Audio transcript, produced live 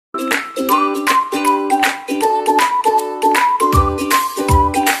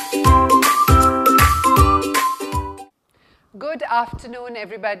afternoon,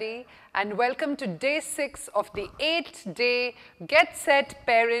 everybody, and welcome to day 6 of the 8th day Get Set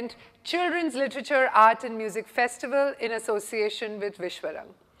Parent Children's Literature, Art and Music Festival in association with Vishwarang.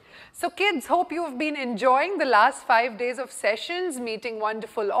 So kids, hope you have been enjoying the last 5 days of sessions, meeting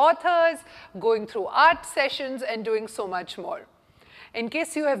wonderful authors, going through art sessions and doing so much more. In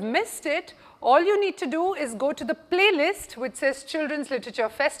case you have missed it, all you need to do is go to the playlist which says Children's Literature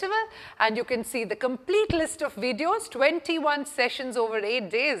Festival, and you can see the complete list of videos, 21 sessions over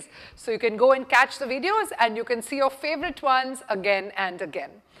 8 days. So you can go and catch the videos and you can see your favorite ones again and again.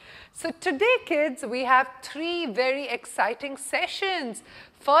 So today, kids, we have 3 very exciting sessions.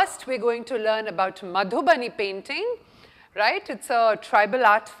 First, we're going to learn about Madhubani painting. Right? It's a tribal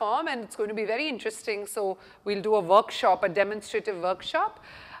art form and it's going to be very interesting. So we'll do a workshop, a demonstrative workshop.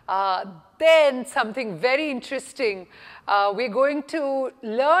 Then something very interesting. We're going to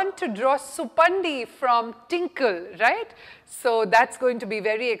learn to draw Supandi from Tinkle, right? So that's going to be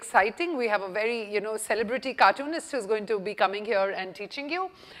very exciting. We have a very, celebrity cartoonist who's going to be coming here and teaching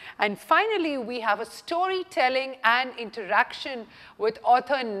you. And finally, we have a storytelling and interaction with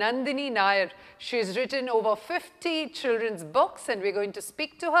author Nandini Nair. She's written over 50 children's books and we're going to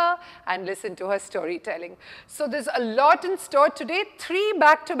speak to her and listen to her storytelling. So there's a lot in store today, 3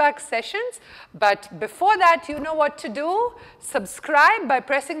 back-to-back sessions. But before that, you know what to do. Subscribe by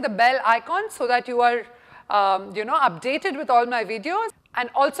pressing the bell icon so that you are updated with all my videos. And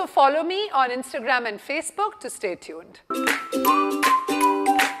also follow me on Instagram and Facebook to stay tuned.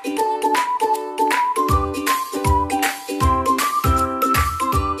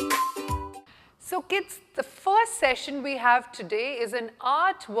 So kids, the first session we have today is an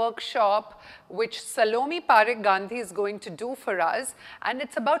art workshop which Salomi Parekh Gandhi is going to do for us, and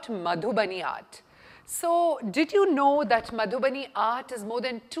it's about Madhubani art. So did you know that Madhubani art is more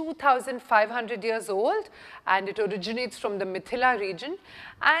than 2,500 years old, and it originates from the Mithila region,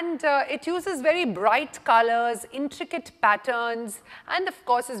 and it uses very bright colors, intricate patterns, and of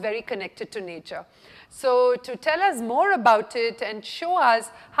course is very connected to nature. So to tell us more about it and show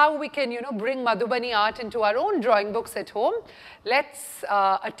us how we can, bring Madhubani art into our own drawing books at home, let's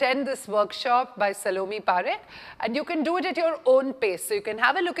attend this workshop by Salomi Parekh. And you can do it at your own pace. So you can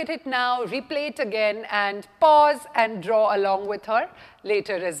have a look at it now, replay it again, and pause and draw along with her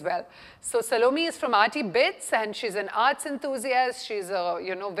later as well. So Salomi is from Arty Bits and she's an arts enthusiast. She's a,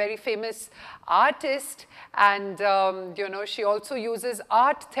 very famous artist, and, she also uses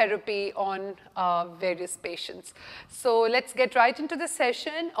art therapy on various patients. So let's get right into the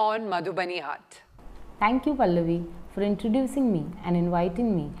session on Madhubani art. Thank you, Pallavi, for introducing me and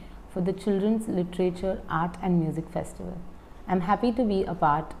inviting me for the Children's Literature, Art and Music Festival. I'm happy to be a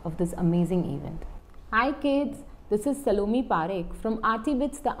part of this amazing event. Hi kids, this is Salomi Parekh from Arty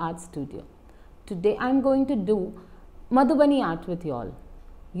Bits, the art studio. Today I'm going to do Madhubani art with you all.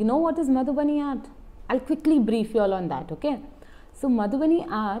 You know what is Madhubani art? I'll quickly brief you all on that, okay? So Madhubani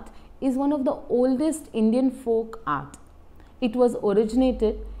art is one of the oldest Indian folk art. It was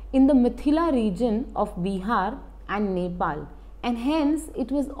originated in the Mithila region of Bihar and Nepal, and hence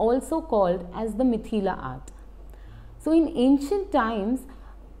it was also called as the Mithila art. So in ancient times,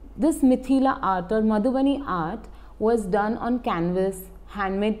 this Mithila art or Madhubani art was done on canvas,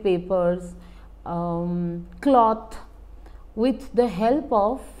 handmade papers, cloth, with the help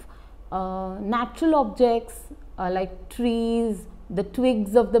of natural objects like trees, the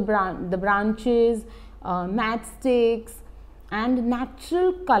twigs of the branches, matchsticks, and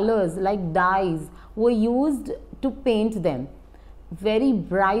natural colors like dyes were used to paint them. Very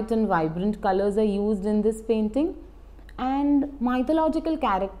bright and vibrant colors are used in this painting, and mythological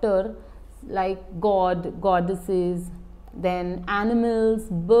characters like god, goddesses, then animals,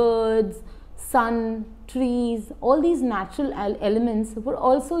 birds, sun, trees, all these natural elements were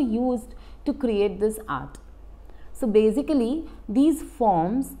also used to create this art. So basically these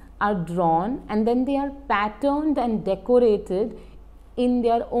forms are drawn and then they are patterned and decorated in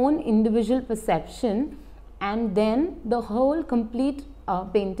their own individual perception, and then the whole complete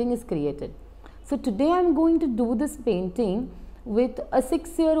painting is created. So today I am going to do this painting with a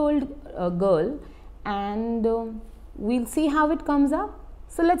 6-year-old girl, and we'll see how it comes up.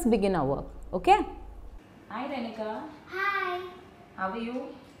 So let's begin our work, okay? Hi Renika. Hi. How are you?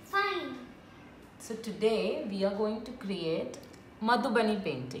 Fine. So today we are going to create Madhubani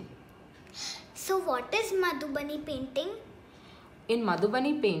painting. So what is Madhubani painting? In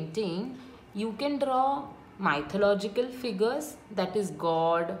Madhubani painting, you can draw mythological figures, that is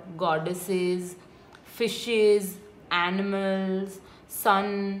god, goddesses, fishes, animals,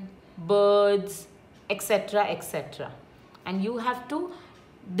 sun, birds, etc., etc. And you have to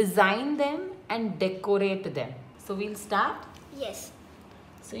design them and decorate them. So we'll start. Yes.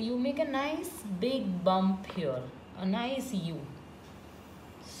 So you make a nice big bump here, a nice U.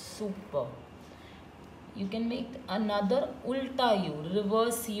 Super. You can make another ulta U,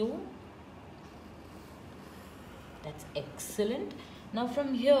 reverse U. That's excellent. Now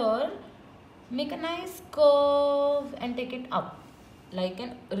from here, make a nice curve and take it up like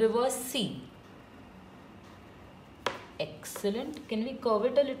an reverse C. Excellent. Can we curve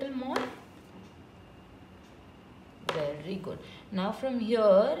it a little more? Very good. Now from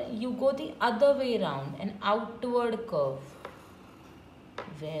here, you go the other way around, an outward curve.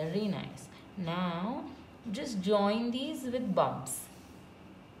 Very nice. Now, just join these with bumps.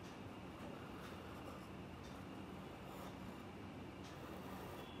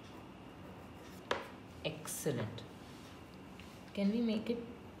 Excellent. Can we make it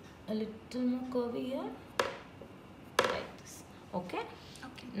a little more curvy here? Like this. Okay?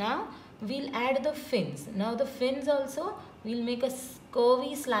 Okay. Now, we'll add the fins. Now, the fins also, we'll make a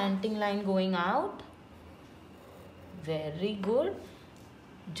curvy slanting line going out. Very good.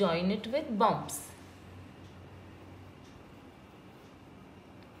 Join it with bumps.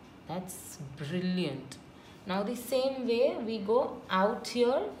 That's brilliant. Now, the same way, we go out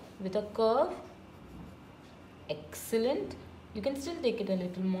here with a curve. Excellent. You can still take it a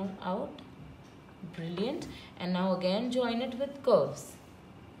little more out. Brilliant. And now again join it with curves.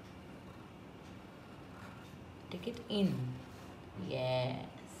 Take it in. Yes.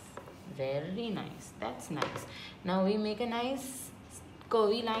 Very nice. That's nice. Now we make a nice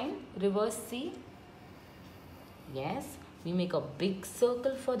curvy line. Reverse C. Yes. We make a big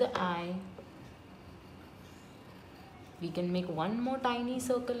circle for the eye. We can make one more tiny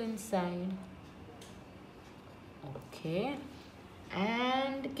circle inside. Okay.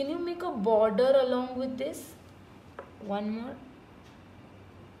 And can you make a border along with this? One more.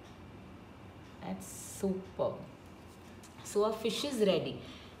 That's super. So our fish is ready.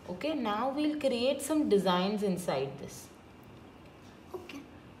 Okay, now we'll create some designs inside this. Okay.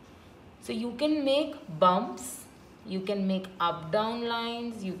 So you can make bumps, you can make up down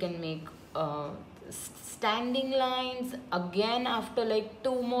lines, you can make standing lines. Again, after like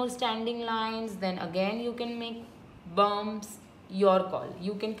 2 more standing lines, then again you can make bumps. Your call.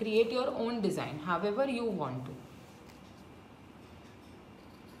 You can create your own design however you want to.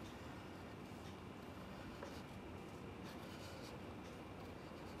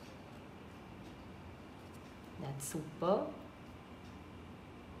 That's super.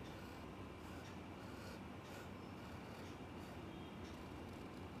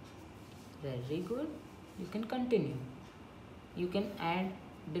 Very good. You can continue. You can add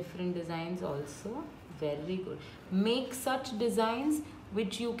different designs also. Very good. Make such designs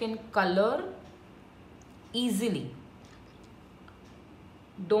which you can color easily.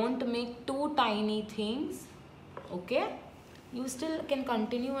 Don't make too tiny things. Okay? You still can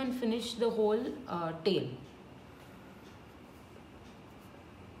continue and finish the whole tail.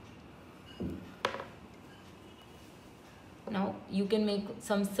 Now you can make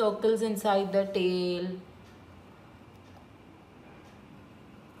some circles inside the tail.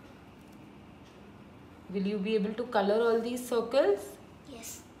 Will you be able to color all these circles?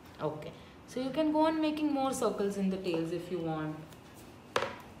 Yes. Okay. So you can go on making more circles in the tails if you want.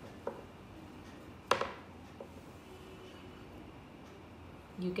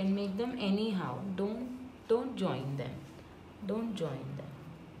 You can make them anyhow. Don't join them. Don't join them.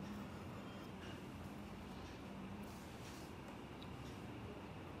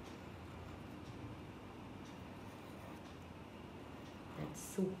 That's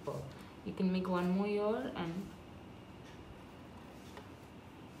super. You can make one more here and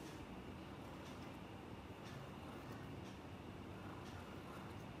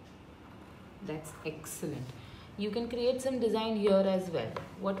that's excellent. You can create some design here as well.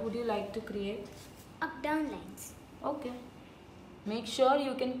 What would you like to create? Up down lines. Okay. Make sure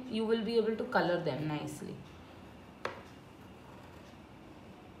you will be able to color them nicely.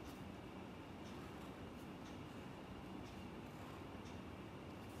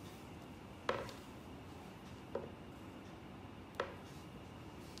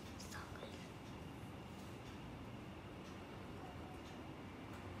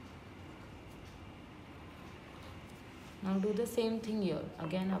 Now do the same thing here.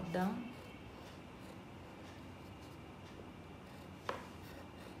 Again up down.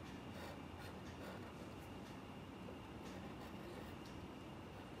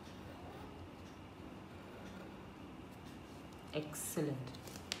 Excellent.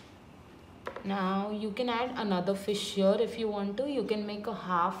 Now you can add another fish here if you want to. You can make a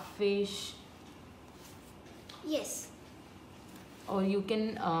half fish. Yes. Or you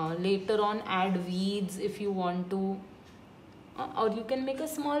can later on add weeds if you want to. Or you can make a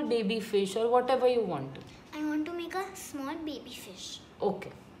small baby fish or whatever you want to. I want to make a small baby fish.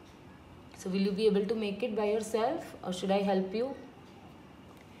 Okay. So will you be able to make it by yourself or should I help you?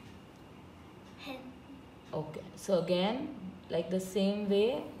 Help. Okay. So again, like the same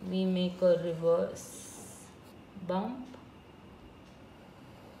way, we make a reverse bump.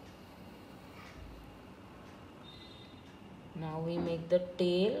 Now we make the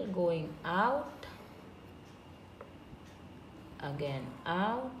tail going out. Again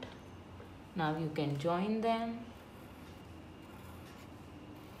out. Now you can join them.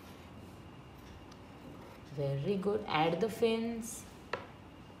 Very good. Add the fins.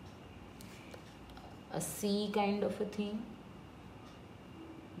 A C kind of a thing.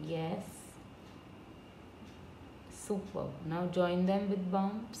 Yes. Superb. Now join them with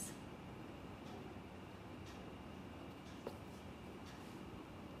bumps.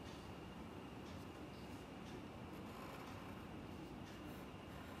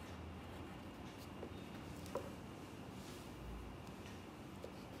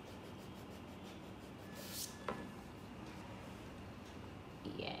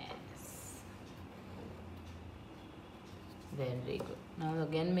 Very good. Now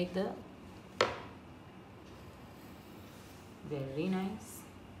again make the very nice.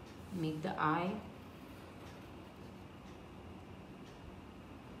 Make the eye.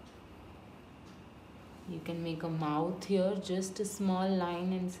 You can make a mouth here, just a small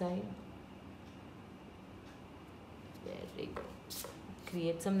line inside. Very good.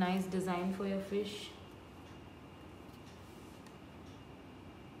 Create some nice design for your fish.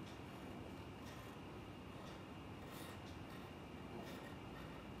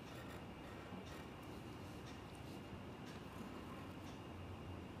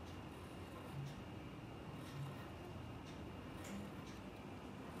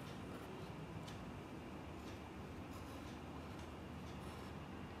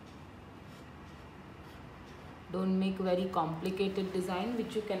 Don't make very complicated design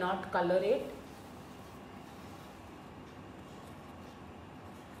which you cannot color it.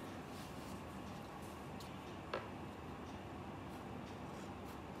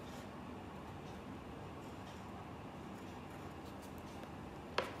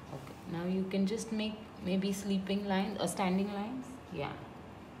 Okay, now you can just make maybe sleeping lines or standing lines. Yeah.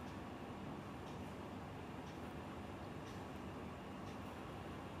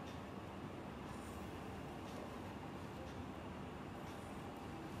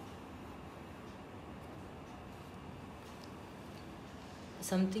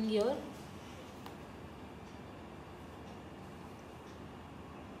 Something here.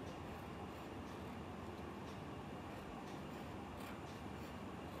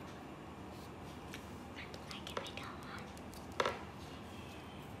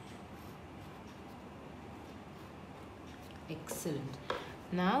 Excellent.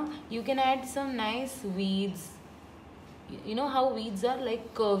 Now you can add some nice weeds. You know how weeds are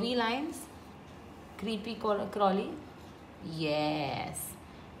like curvy lines? Creepy crawly. Yes.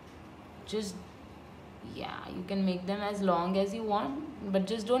 Just, yeah, you can make them as long as you want, but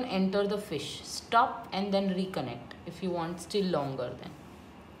just don't enter the fish. Stop and then reconnect if you want still longer then.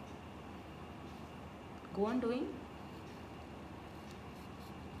 Go on doing.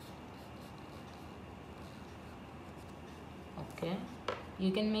 Okay.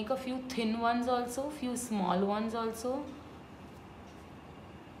 You can make a few thin ones also, few small ones also.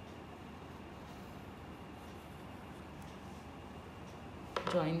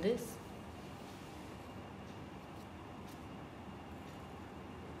 Join this.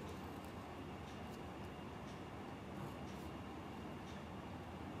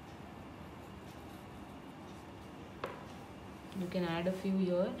 You can add a few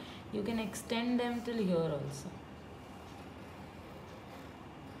here. You can extend them till here also.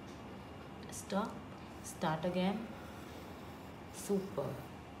 Stop. Start again. Super.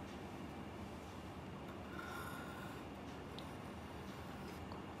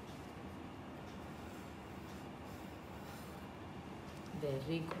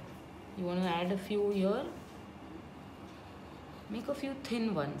 Very good. You want to add a few here. Make a few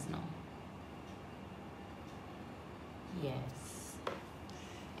thin ones now. Yes.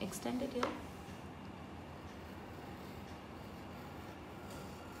 Extend it here.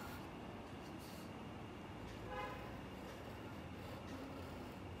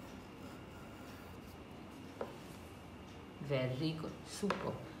 Very good.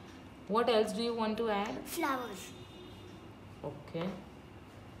 Super. What else do you want to add? Flowers. Okay.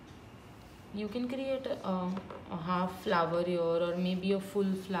 You can create a half flower here or maybe a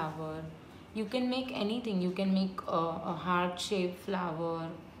full flower. You can make anything. You can make a heart-shaped flower.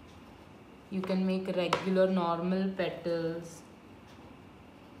 You can make regular normal petals.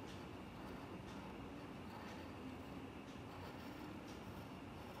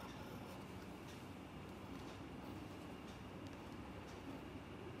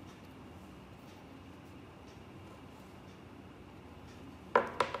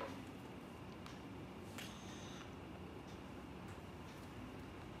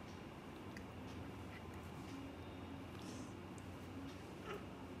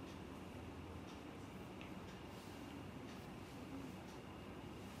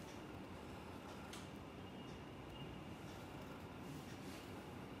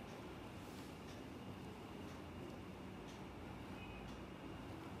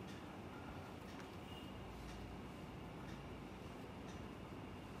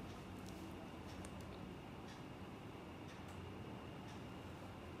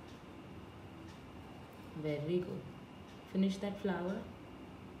 Very good. Finish that flower.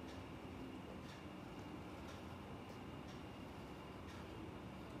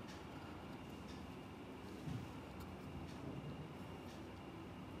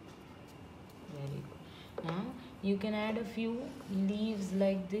 Very good. Now you can add a few leaves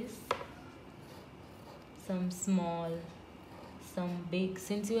like this. Some small, some big.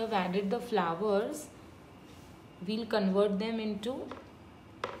 Since you have added the flowers, we'll convert them into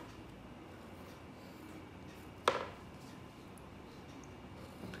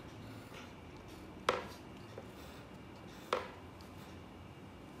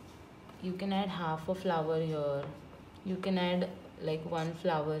you can add half a flower here, you can add like one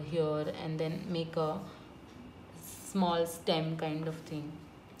flower here, and then make a small stem kind of thing.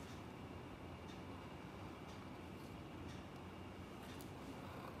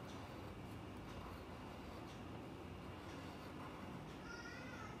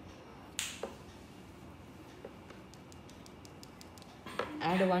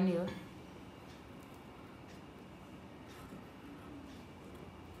 Add one here.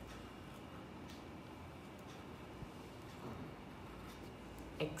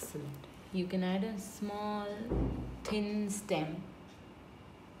 Excellent. You can add a small thin stem.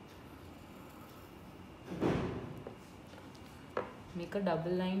 Make a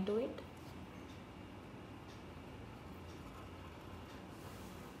double line to it.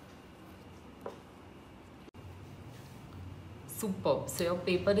 Superb. So your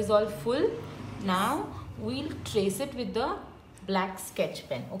paper is all full. Now we'll trace it with the black sketch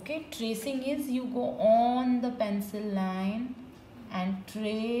pen. Okay, tracing is you go on the pencil line and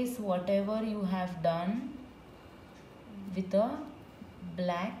trace whatever you have done with a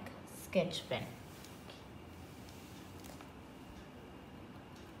black sketch pen.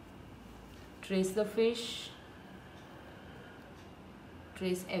 Trace the fish,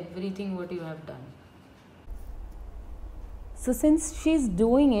 trace everything what you have done. So since she's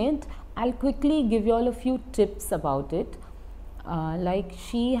doing it, I'll quickly give you all a few tips about it. Like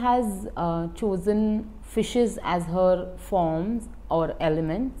she has chosen fishes as her forms or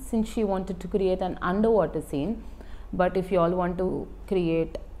elements since she wanted to create an underwater scene. But if you all want to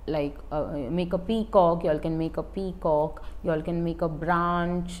create like make a peacock, you all can make a peacock, you all can make a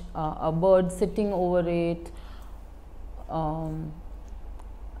branch, a bird sitting over it.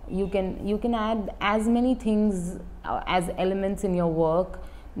 You can add as many things as elements in your work.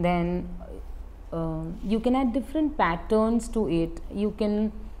 Then you can add different patterns to it. You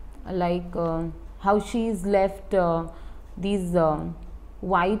can like how she's left these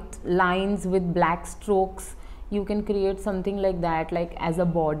white lines with black strokes. You can create something like that, like as a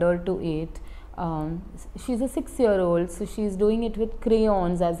border to it. She's a 6-year-old, so she's doing it with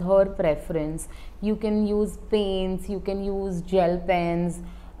crayons as her preference. You can use paints, you can use gel pens.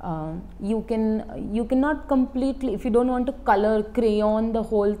 You cannot completely, if you don't want to color crayon the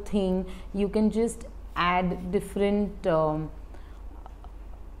whole thing, you can just add different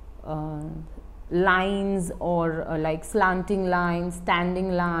lines or like slanting lines,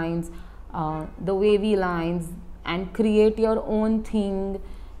 standing lines, the wavy lines, and create your own thing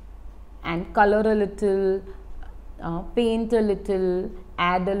and color a little, paint a little,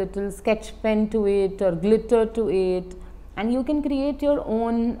 add a little sketch pen to it or glitter to it. And you can create your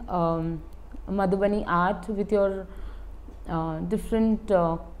own Madhubani art with your different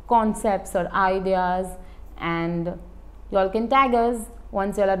concepts or ideas, and you all can tag us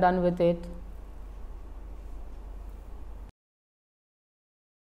once you all are done with it.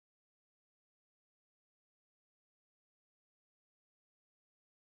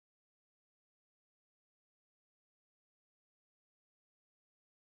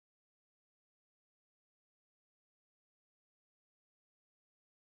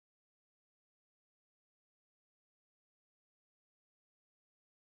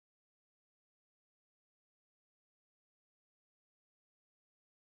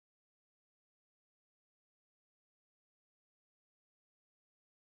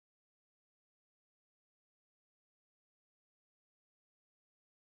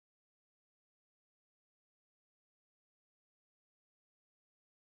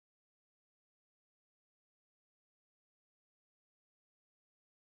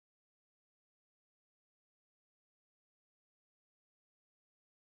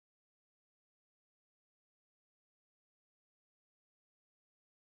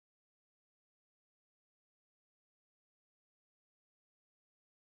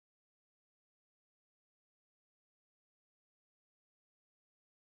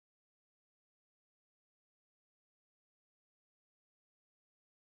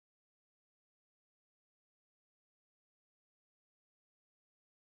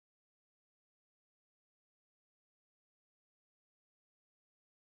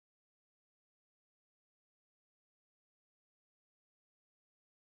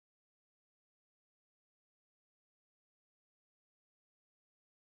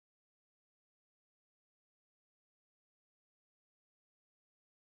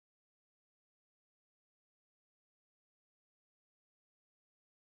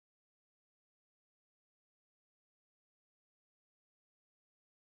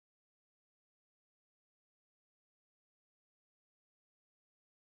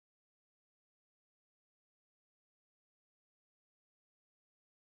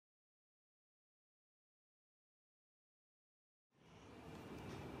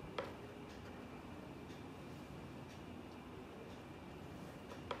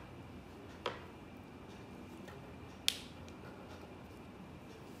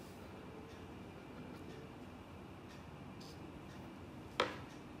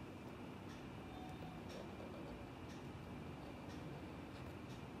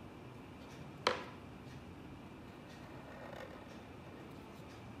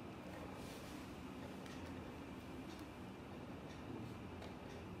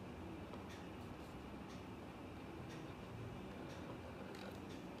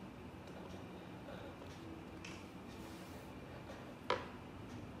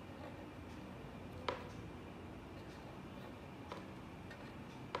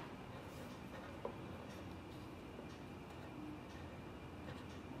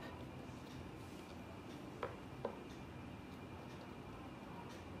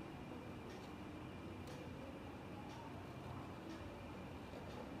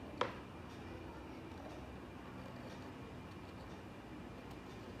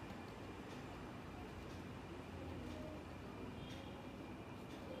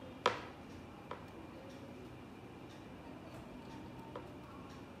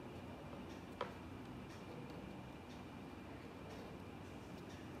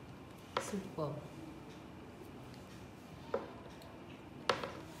 Super.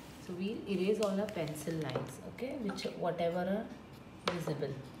 So we'll erase all our pencil lines, okay, which whatever are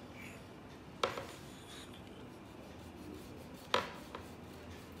visible.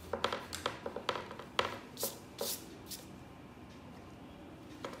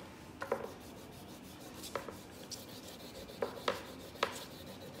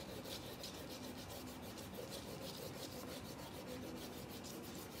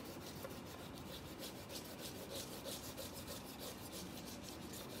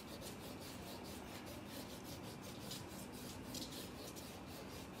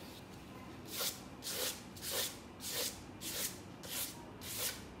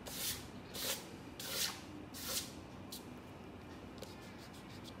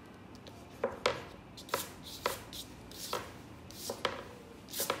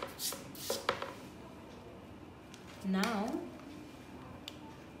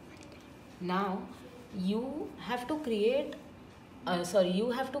 Now you have to create,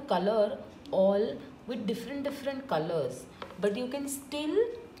 you have to color all with different colors, but you can still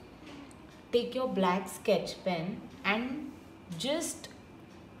take your black sketch pen and just,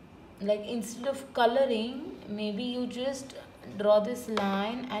 like, instead of coloring, maybe you just draw this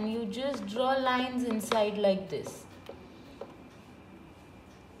line and you just draw lines inside like this.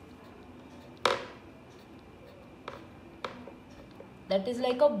 That is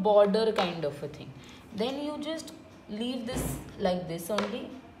like a border kind of a thing. Then you just leave this like this only.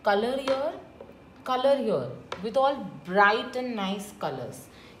 Color here with all bright and nice colors.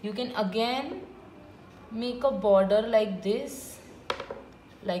 You can again make a border like this,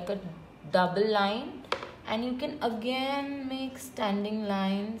 like a double line, and you can again make standing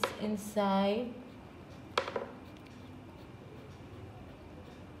lines inside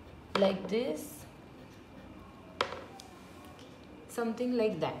like this. Something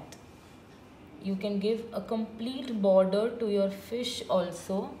like that. You can give a complete border to your fish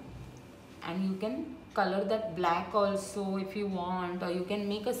also, and you can color that black also if you want, or you can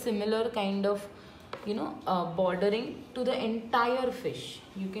make a similar kind of, bordering to the entire fish.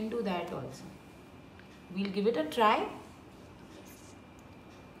 You can do that also. We'll give it a try.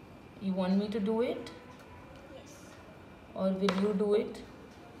 You want me to do it? Yes. Or will you do it?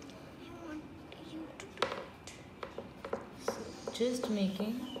 I want you to do it. So just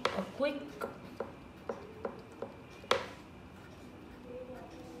making a quick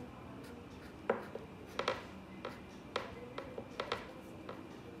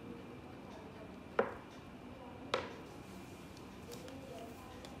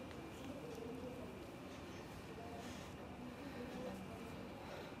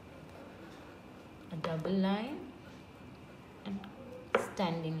double line and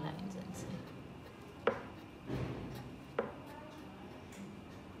standing lines inside.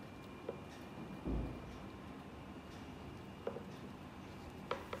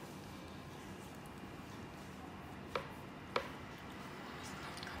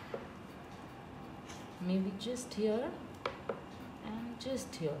 Maybe just here and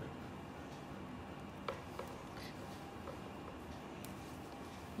just here.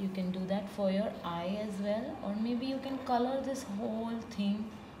 You can do that for your eye as well, or maybe you can color this whole thing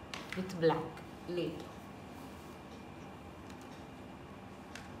with black later.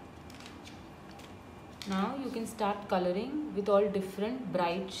 Now you can start coloring with all different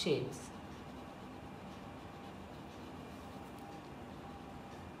bright shades.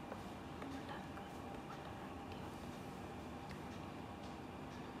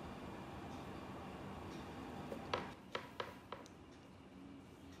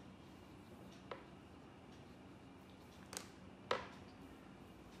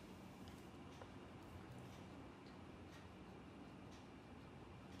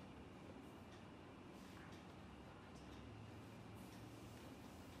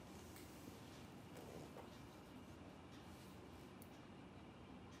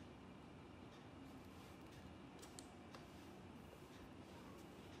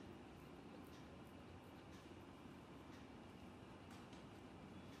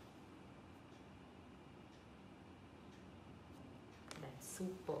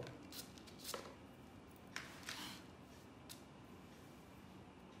 Super.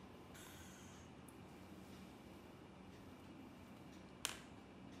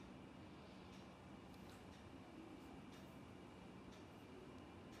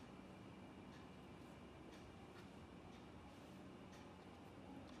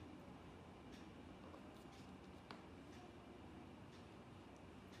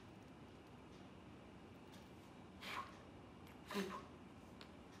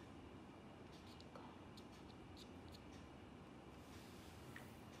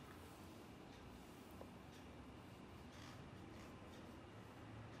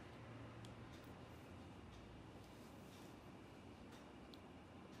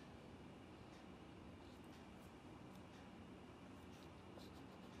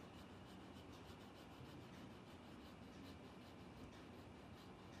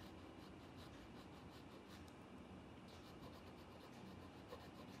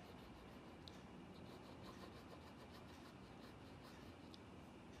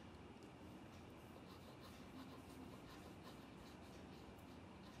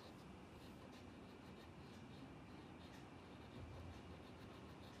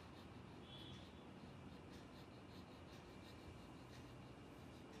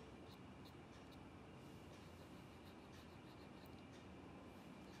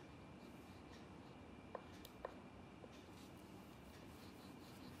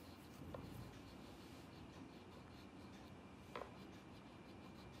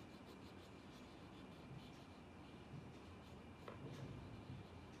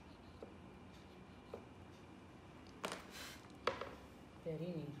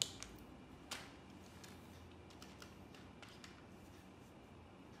 Very neat.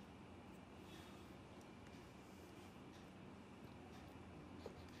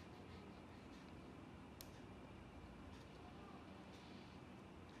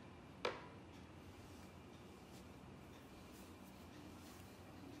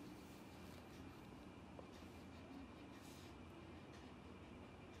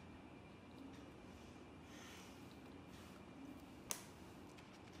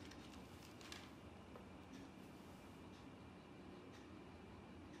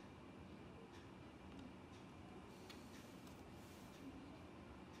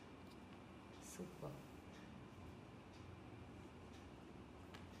 Super.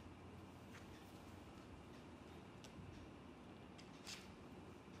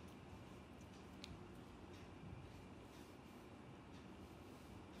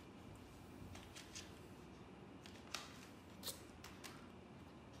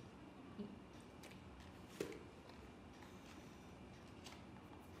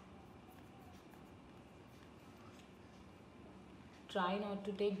 Try not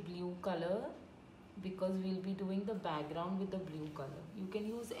to take blue color because we'll be doing the background with the blue color. You can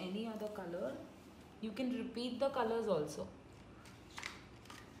use any other color. You can repeat the colors also.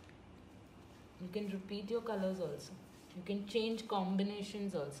 You can repeat your colors also. You can change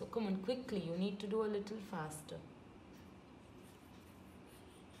combinations also. Come on, quickly. You need to do a little faster.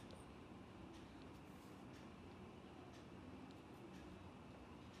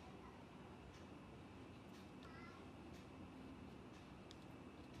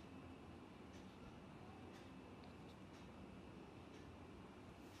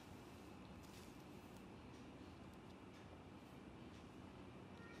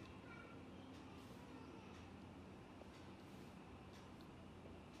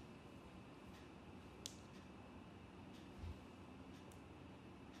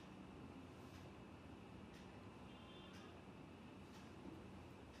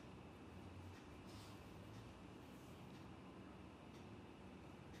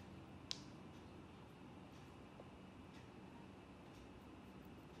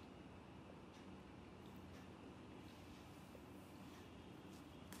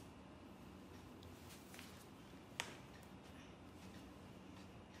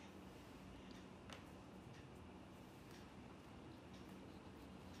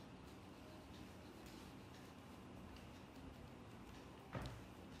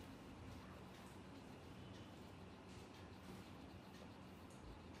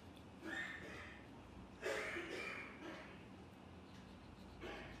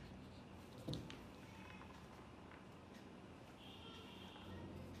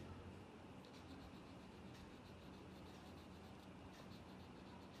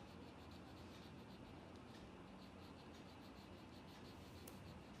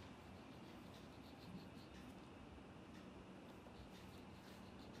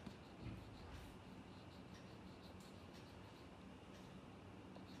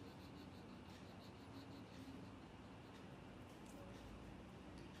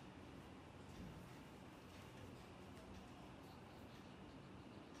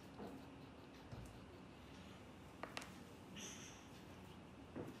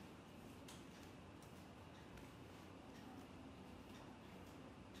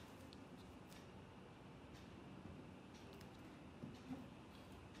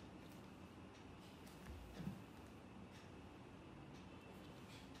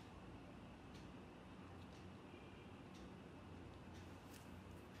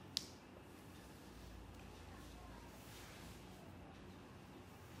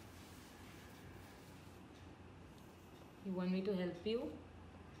 You want me to help you?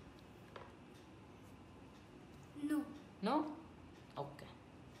 No. No? Okay.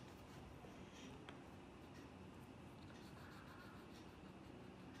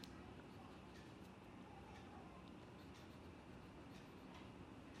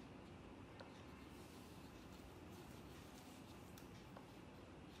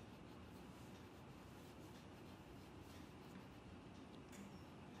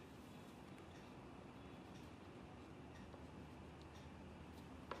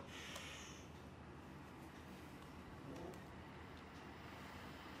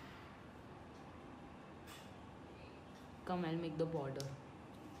 Come, I'll make the border.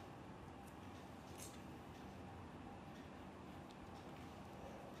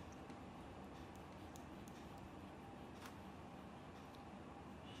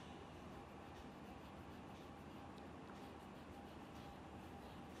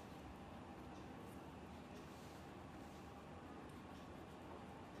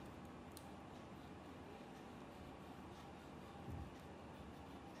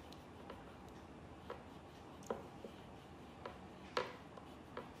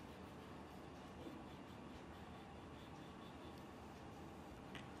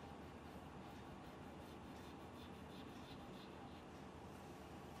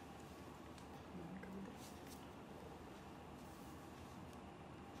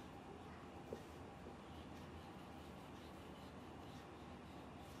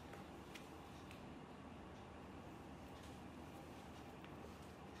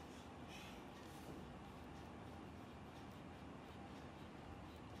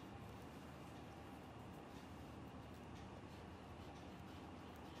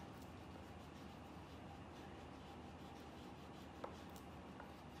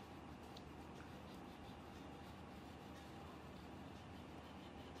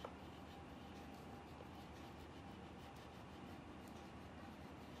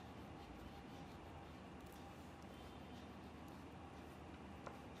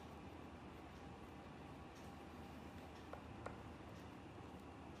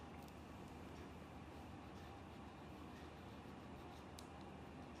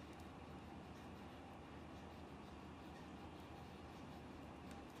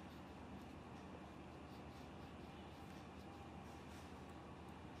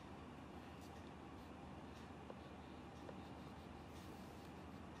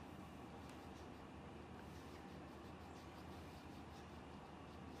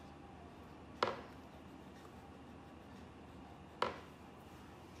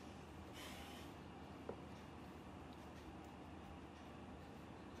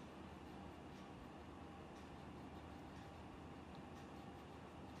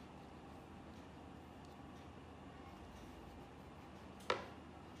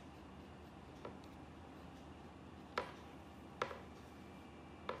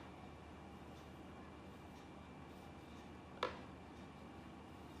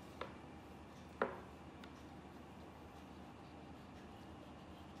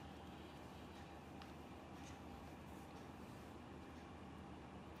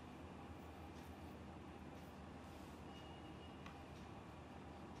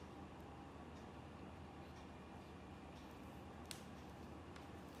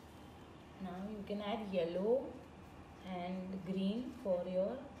 you can add yellow and green for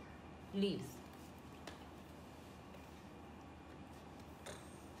your leaves.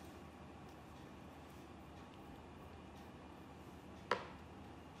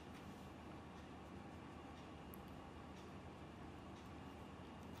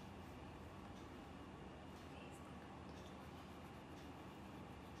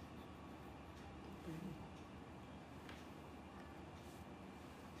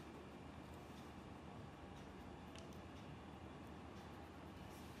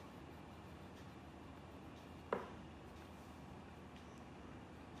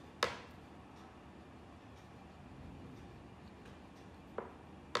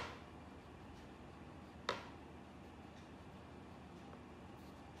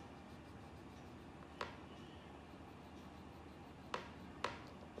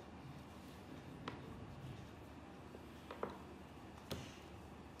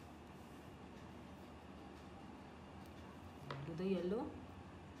 The yellow.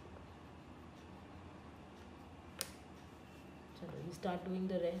 So you start doing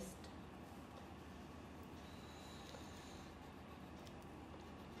the rest.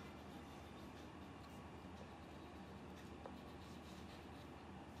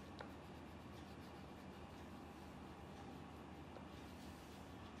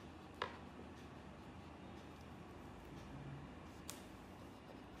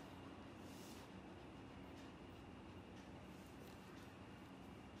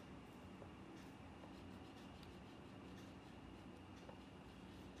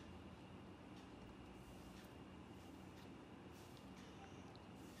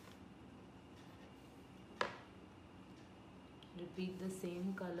 Repeat the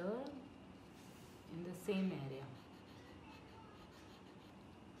same color in the same area.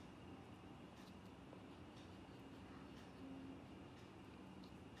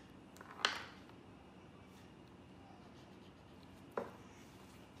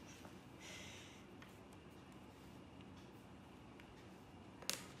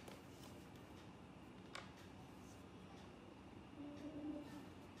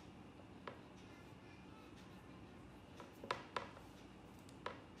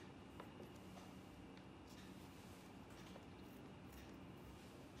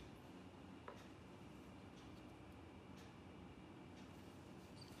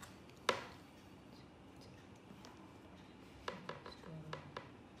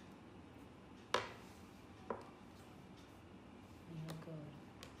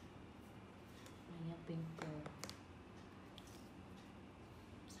 Pink color.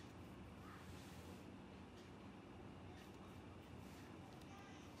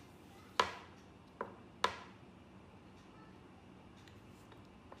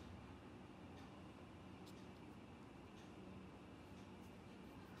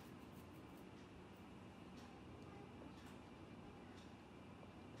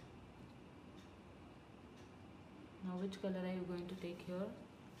 Now which color are you going to take here?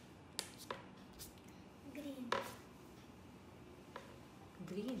 Green.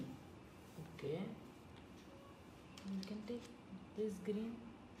 Green. Okay. You can take this green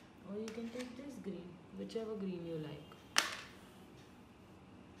or you can take this green, whichever green you like.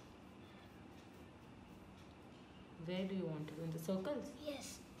 Where do you want to do? In the circles?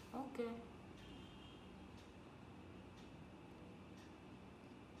 Yes. Okay.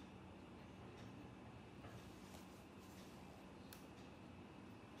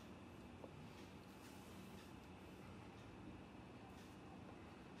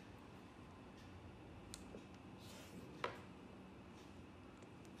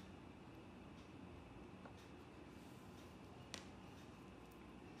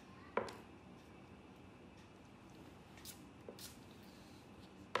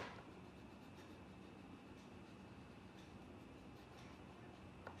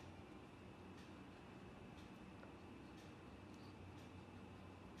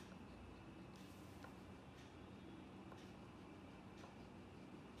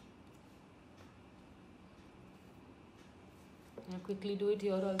 Now quickly do it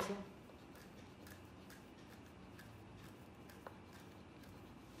here also.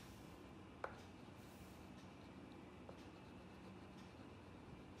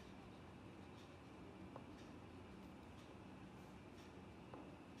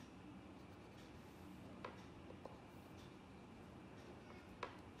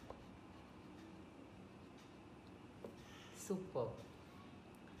 Superb.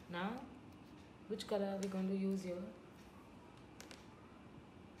 Now, which color are we going to use here?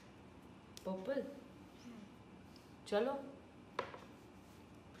 Purple. Chalo.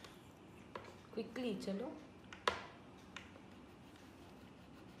 Quickly, chalo.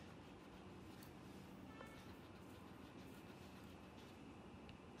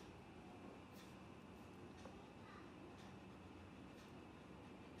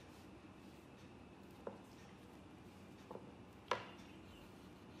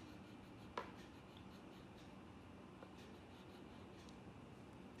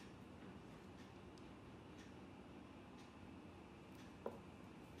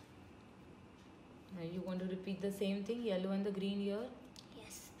 You want to repeat the same thing, yellow and the green here?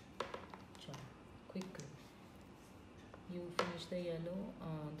 Yes. Chalo, quickly. You finish the yellow,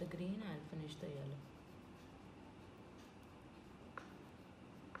 the green, I'll finish the yellow.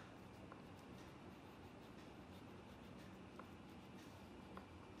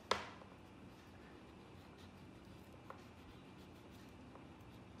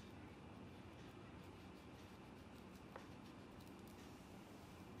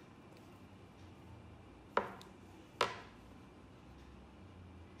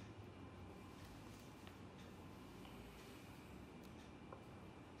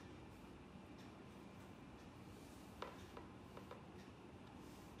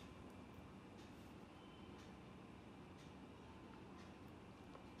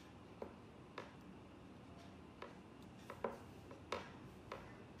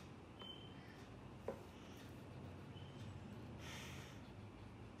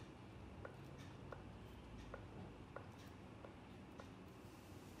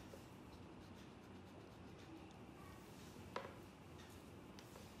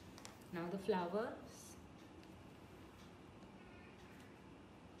 Now the flowers.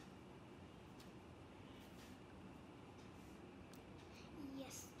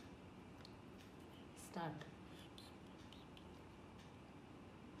 Yes. Start.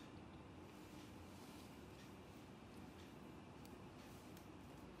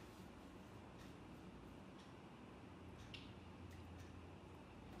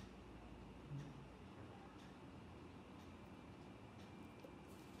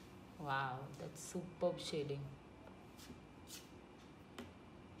 Wow, that's superb shading.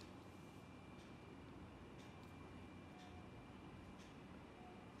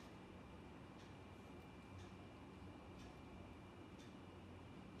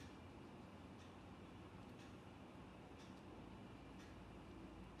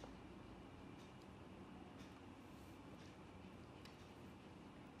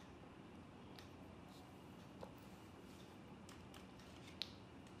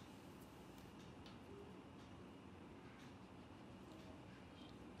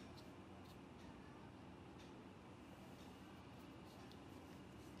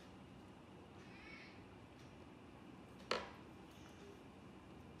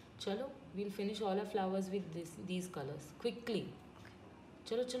 Chalo, we'll finish all our flowers with these colors quickly.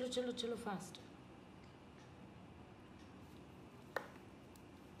 Chalo, chalo, chalo, chalo, fast.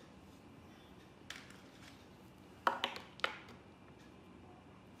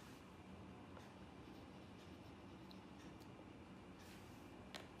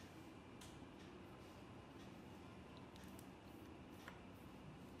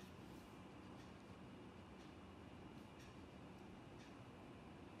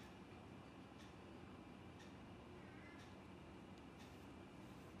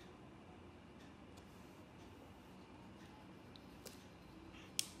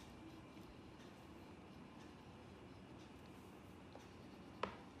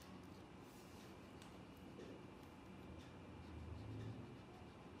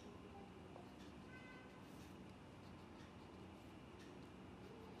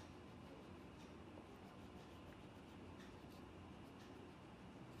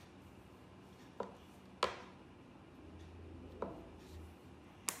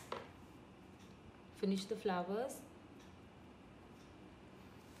 Finish the flowers.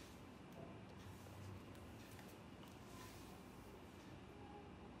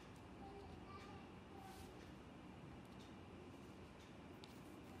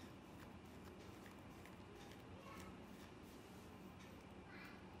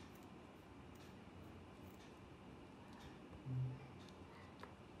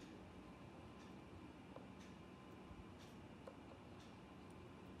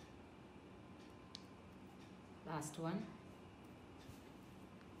 Last one.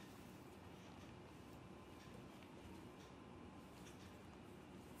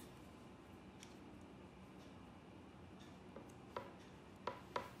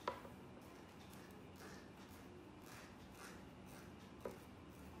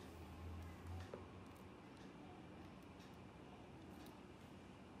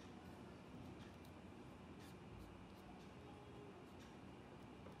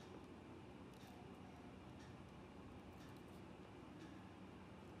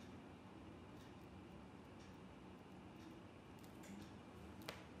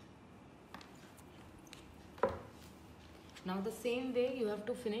 Now the same way you have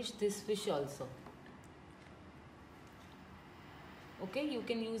to finish this fish also. Okay, you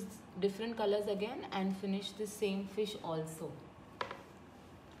can use different colors again and finish the same fish also.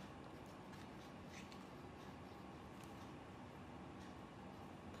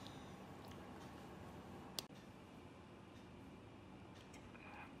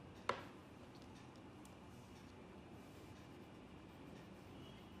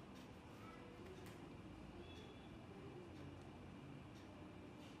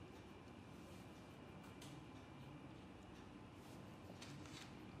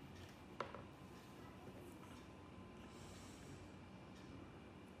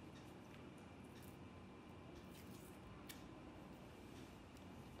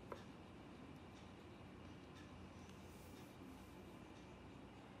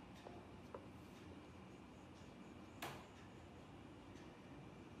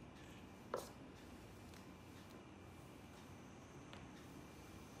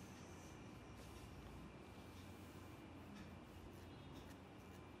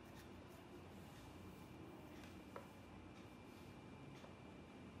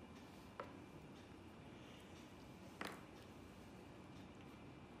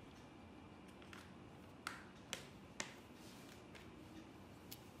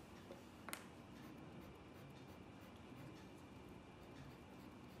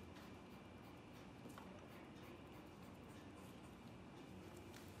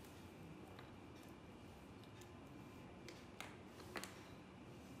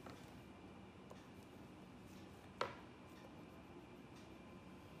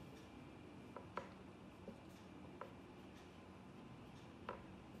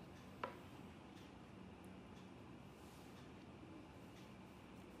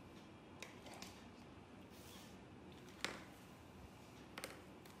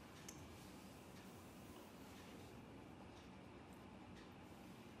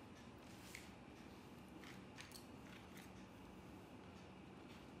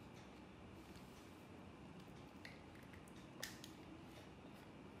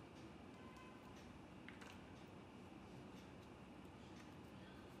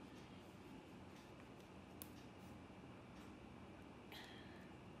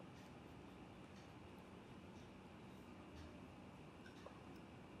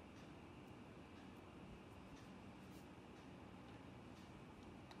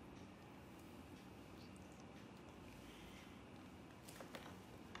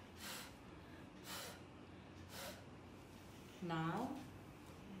 Now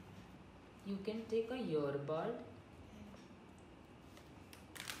you can take a earbud,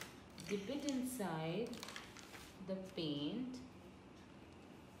 dip it inside the paint,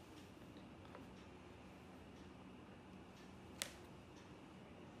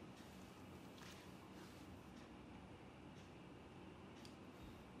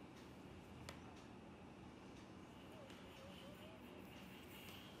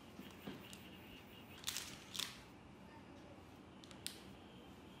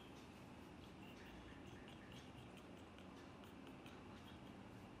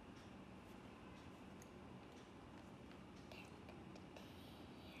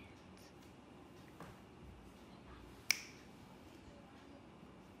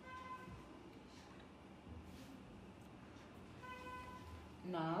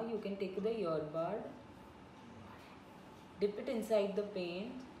 now you can take the earbud, dip it inside the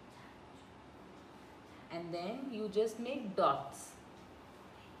paint, and then you just make dots.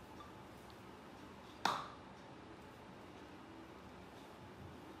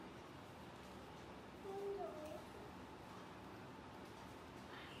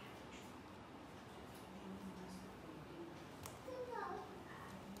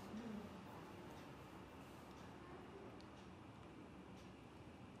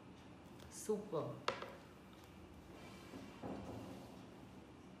 Super.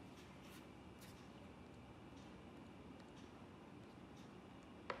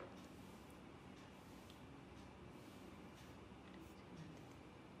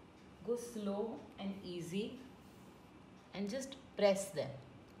 Go slow and easy and just press them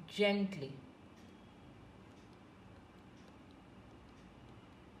gently.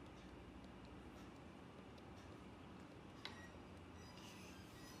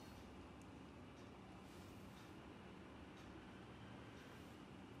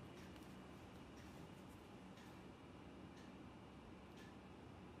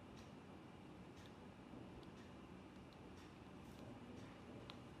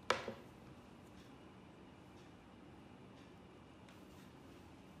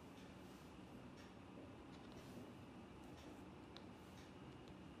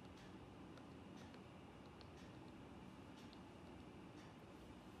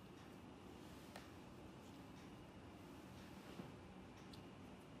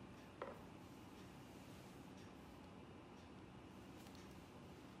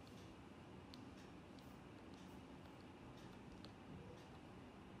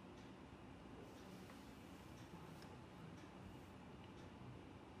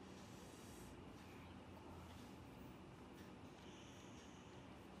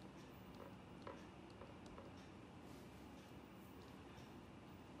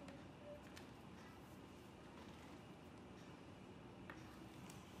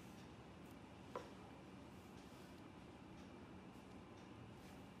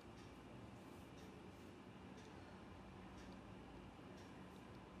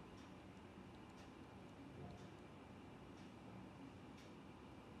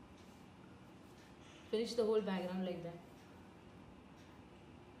 Finish the whole background like that.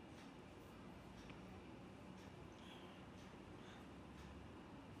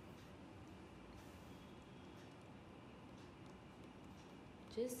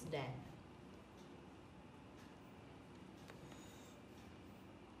 Just that.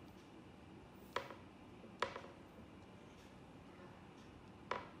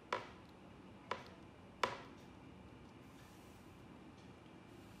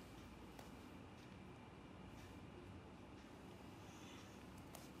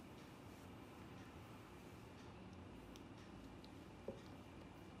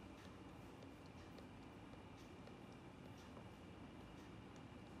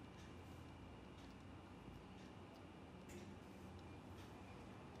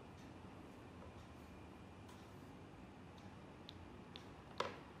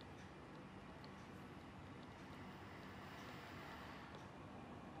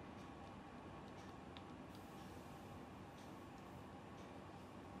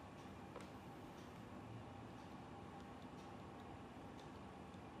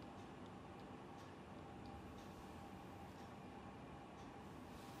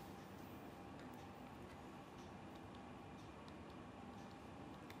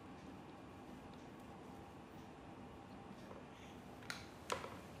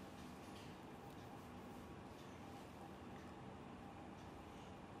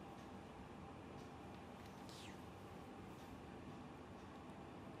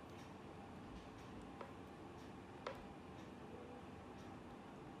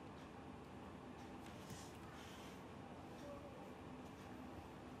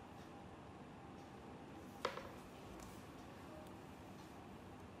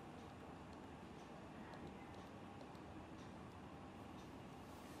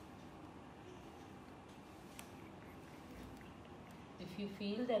 you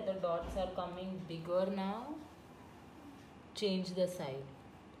feel that the dots are coming bigger now, change the side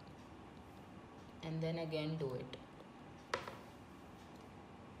and then again do it.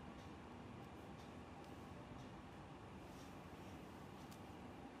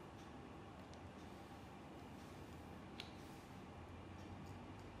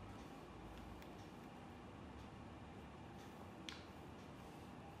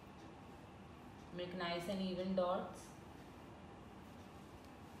 Make nice and even dots.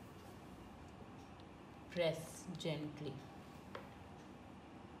 Press gently.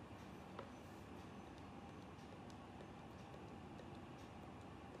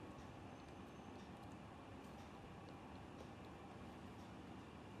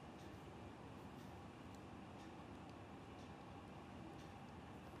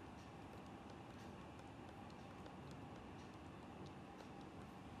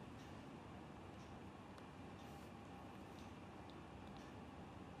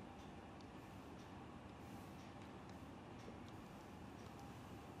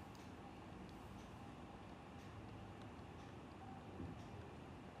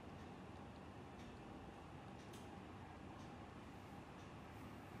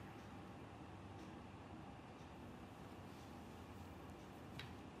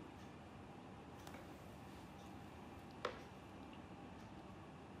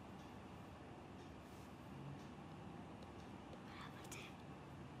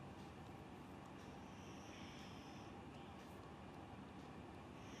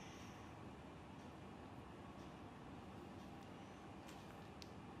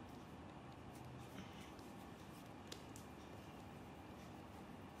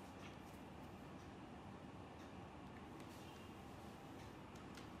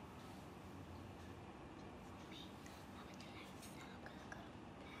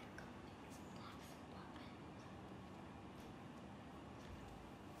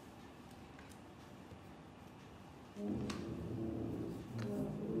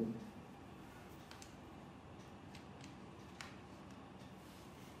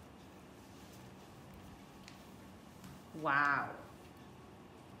 Wow,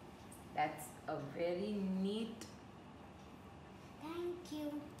 that's a very neat. Thank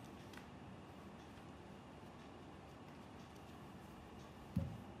you.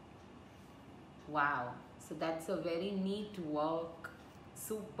 Wow, so that's a very neat work.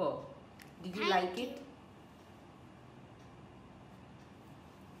 Super. Did you like it?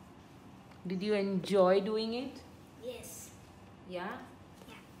 Did you enjoy doing it? Yes. Yeah?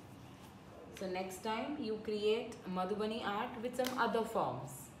 Yeah. So next time you create Madhubani art with some other forms.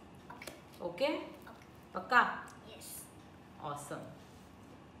 Okay. Okay? Okay. Pakka? Yes. Awesome.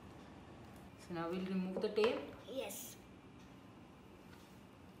 So now we'll remove the tape Yes.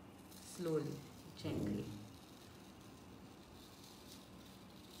 slowly, gently.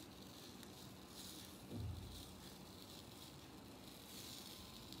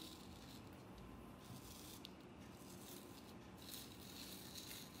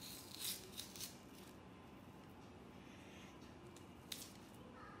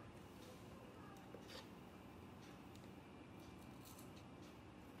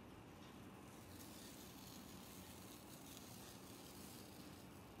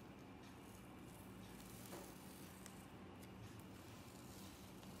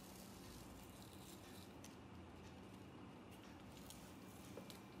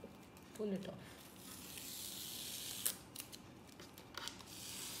 Pull it off.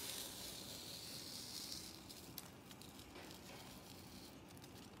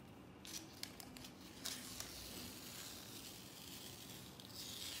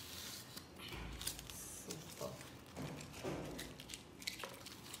 Super.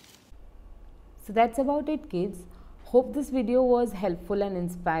 So that's about it, kids. Hope this video was helpful and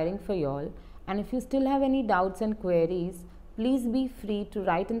inspiring for y'all. And if you still have any doubts and queries, please be free to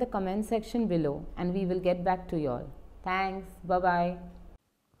write in the comment section below and we will get back to y'all. Thanks. Bye-bye.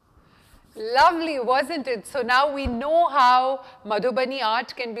 Lovely, wasn't it? So now we know how Madhubani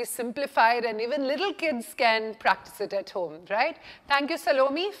art can be simplified and even little kids can practice it at home, right? Thank you,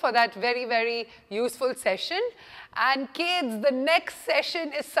 Salomi, for that very, very useful session. And kids, the next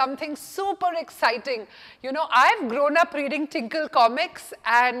session is something super exciting. You know, I've grown up reading Tinkle comics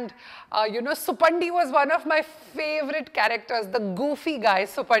and, you know, Supandi was one of my favorite characters, the goofy guy,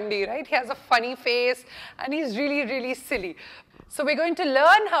 Supandi, right? He has a funny face and he's really, really silly. So we're going to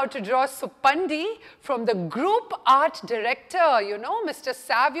learn how to draw Supandi from the group art director, you know, Mr.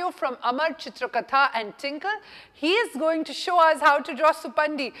 Savio from Amar Chitrakatha and Tinkle. He is going to show us how to draw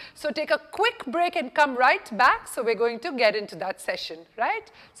Supandi. So take a quick break and come right back. So we're going to get into that session, right?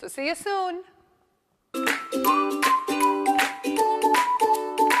 So see you soon.